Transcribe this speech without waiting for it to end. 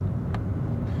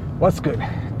What's good?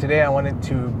 Today I wanted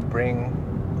to bring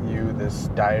you this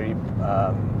diary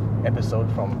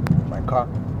episode from my car,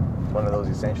 one of those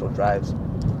essential drives.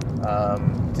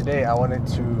 Today I wanted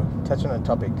to touch on a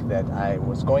topic that I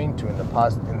was going to in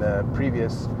the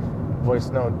previous voice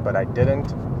note, but I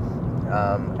didn't.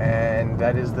 And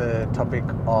that is the topic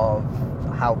of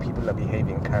how people are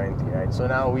behaving currently, right? So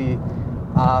now we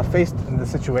are faced in the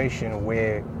situation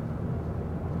where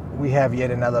we have yet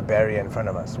another barrier in front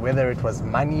of us. Whether it was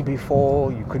money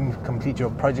before, you couldn't complete your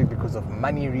project because of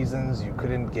money reasons, you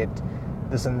couldn't get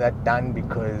this and that done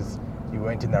because you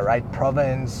weren't in the right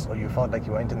province, or you felt like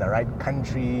you weren't in the right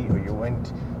country, or you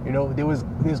weren't,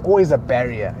 there's always a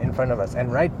barrier in front of us.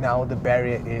 And right now the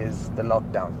barrier is the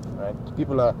lockdown, right?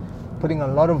 People are putting a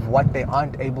lot of what they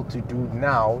aren't able to do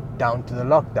now down to the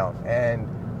lockdown. And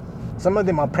some of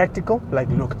them are practical, like,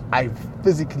 look, I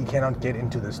physically cannot get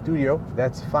into the studio,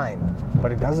 that's fine.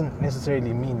 But it doesn't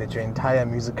necessarily mean that your entire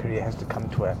music career has to come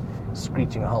to a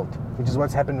screeching halt, which is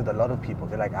what's happened with a lot of people.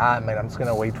 They're like, man, I'm just going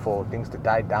to wait for things to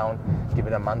die down, give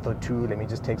it a month or two, let me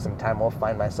just take some time off,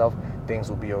 find myself, things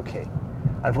will be okay.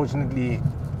 Unfortunately,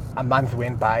 a month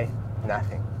went by,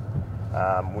 nothing.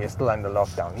 We're still under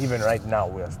lockdown. Even right now,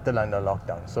 we're still under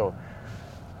lockdown. So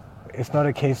it's not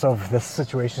a case of the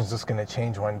situation's just going to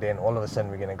change one day and all of a sudden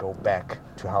we're going to go back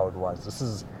to how it was. This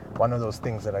is one of those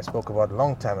things that I spoke about a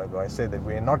long time ago. I said that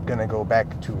we're not going to go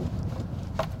back to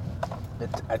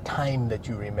a time that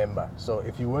you remember. So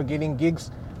if you were getting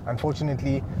gigs,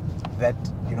 unfortunately, that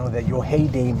your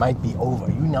heyday might be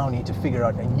over. You now need to figure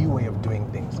out a new way of doing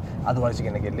things. Otherwise, you're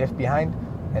going to get left behind,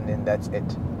 and then that's it,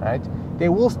 right?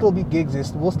 There will still be gigs, there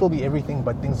will still be everything,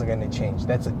 but things are going to change.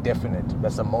 That's a definite.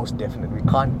 That's a most definite. We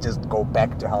can't just go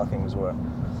back to how things were.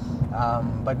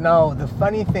 But now, the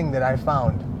funny thing that I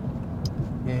found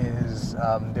is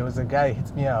there was a guy who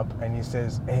hits me up and he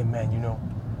says, hey man,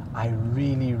 I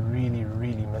really, really,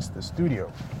 really miss the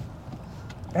studio.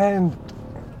 And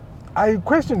I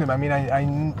questioned him. I mean,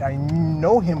 I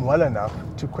know him well enough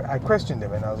I questioned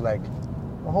him and I was like,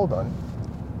 well, hold on.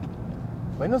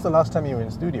 When was the last time you were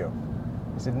in studio?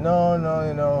 He said,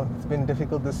 no, it's been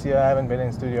difficult this year. I haven't been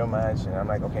in studio much. And I'm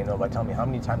like, okay, no, but tell me, how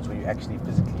many times were you actually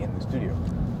physically in the studio?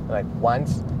 Like,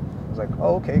 once. I was like,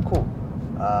 oh, okay, cool.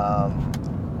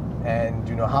 And,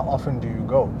 how often do you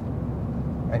go?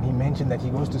 And he mentioned that he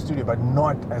goes to studio, but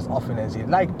not as often as he'd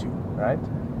like to, right?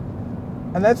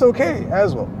 And that's okay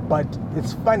as well. But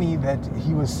it's funny that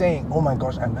he was saying, oh my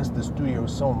gosh, I miss the studio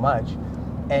so much.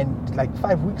 And like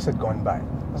 5 weeks had gone by.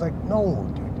 I was like, no,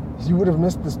 dude, you would have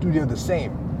missed the studio the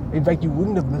same. In fact, you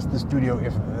wouldn't have missed the studio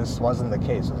if this wasn't the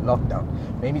case, it was lockdown.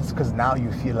 Maybe it's because now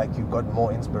you feel like you got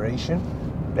more inspiration.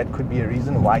 That could be a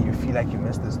reason why you feel like you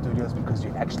missed the studios, because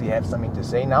you actually have something to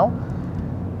say now.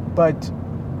 But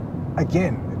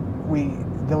again,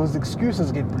 those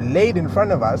excuses get laid in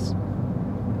front of us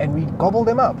and we gobble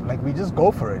them up. Like, we just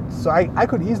go for it. So I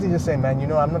could easily just say, man,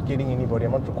 I'm not getting anybody,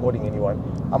 I'm not recording anyone,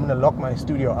 I'm going to lock my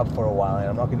studio up for a while and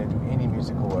I'm not going to do any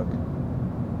musical work.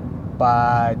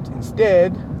 But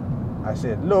instead, I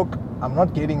said, look, I'm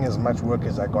not getting as much work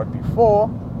as I got before,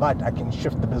 but I can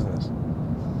shift the business.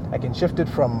 I can shift it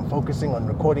from focusing on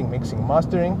recording, mixing,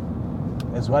 mastering,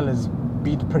 as well as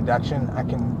beat production. I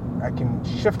can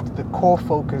shift the core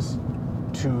focus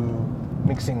to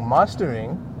mixing,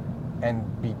 mastering, and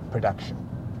beat production.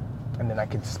 And then I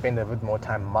can spend a bit more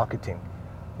time marketing.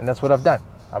 And that's what I've done.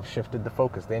 I've shifted the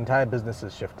focus. The entire business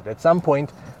has shifted. At some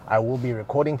point, I will be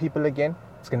recording people again.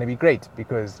 It's going to be great,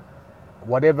 because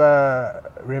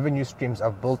whatever revenue streams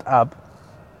I've built up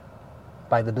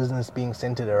by the business being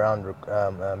centered around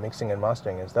mixing and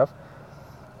mastering and stuff,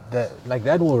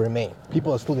 that will remain.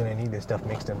 People are still going to need their stuff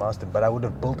mixed and mastered, but I would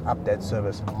have built up that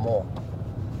service more.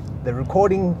 The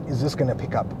recording is just going to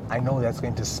pick up. I know that's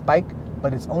going to spike,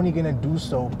 but it's only going to do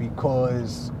so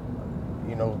because,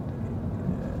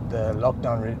 the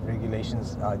lockdown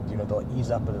regulations are, they'll ease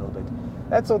up a little bit.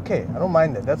 That's okay. I don't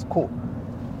mind that. That's cool.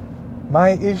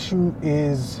 My issue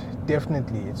is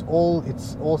definitely, it's all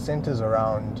centers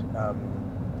around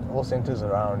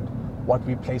what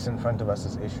we place in front of us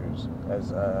as issues,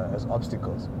 as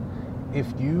obstacles. If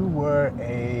you were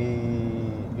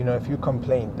if you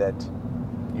complained that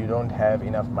you don't have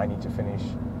enough money to finish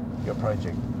your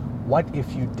project, what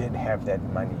if you did have that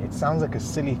money? It sounds like a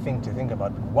silly thing to think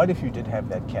about, but what if you did have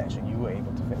that cash and you were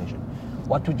able to finish it?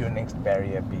 What would your next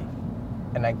barrier be?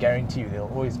 And I guarantee you there'll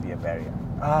always be a barrier.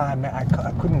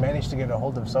 I couldn't manage to get a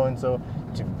hold of so-and-so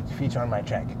to feature on my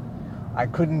track. I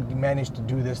couldn't manage to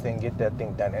do this thing, get that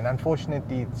thing done. And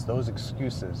unfortunately, it's those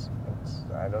excuses.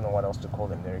 I don't know what else to call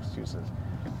them, they're excuses.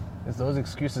 It's those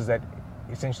excuses that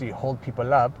essentially hold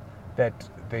people up, that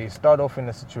they start off in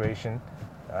a situation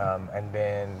And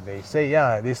then they say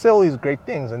all these great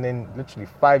things, and then literally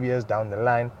 5 years down the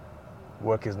line,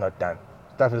 work is not done,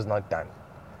 stuff is not done.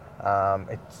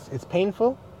 It's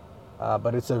painful,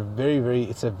 but it's a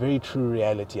very true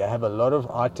reality. I have a lot of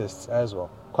artists as well,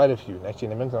 quite a few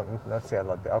actually. Let me not say a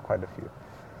lot, there are quite a few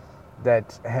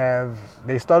that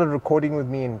they started recording with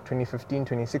me in 2015,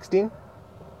 2016.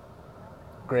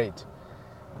 Great.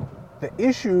 The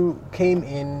issue came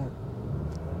in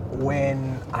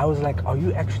when I was like, are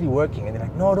you actually working? And they're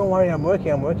like, no, don't worry, I'm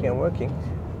working.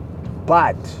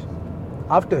 But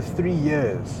after 3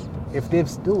 years, if they've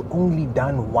still only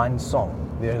done one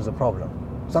song, there's a problem.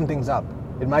 Something's up.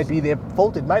 It might be their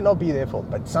fault, it might not be their fault,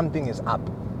 but something is up.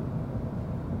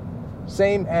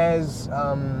 Same as,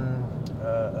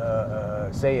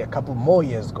 say, a couple more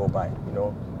years go by,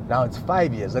 Now it's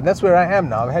 5 years, and that's where I am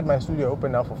now. I've had my studio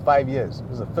open now for 5 years.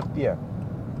 This is the 5th year.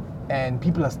 And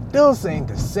people are still saying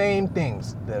the same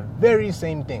things, the very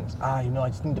same things. I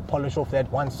just need to polish off that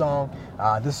one song.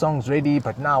 This song's ready,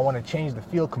 but now I want to change the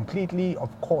feel completely. Of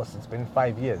course, it's been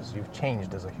 5 years. You've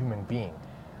changed as a human being.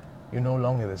 You're no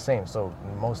longer the same, so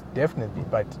most definitely.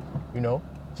 But,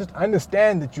 just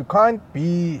understand that you can't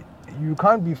be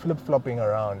flip-flopping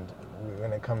around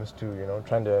when it comes to,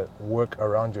 trying to work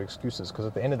around your excuses. Because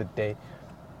at the end of the day,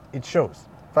 it shows.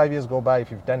 5 years go by,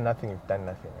 if you've done nothing, you've done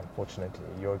nothing. Unfortunately,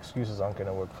 your excuses aren't going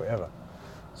to work forever.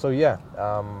 So yeah,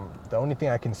 the only thing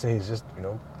I can say is just,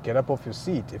 get up off your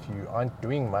seat if you aren't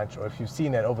doing much, or if you've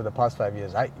seen that over the past 5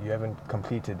 years, you haven't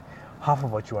completed half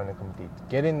of what you want to complete.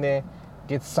 Get in there,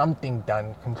 get something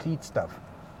done, complete stuff.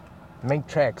 Make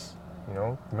tracks,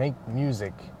 make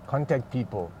music, contact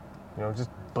people, just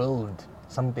build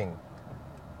something.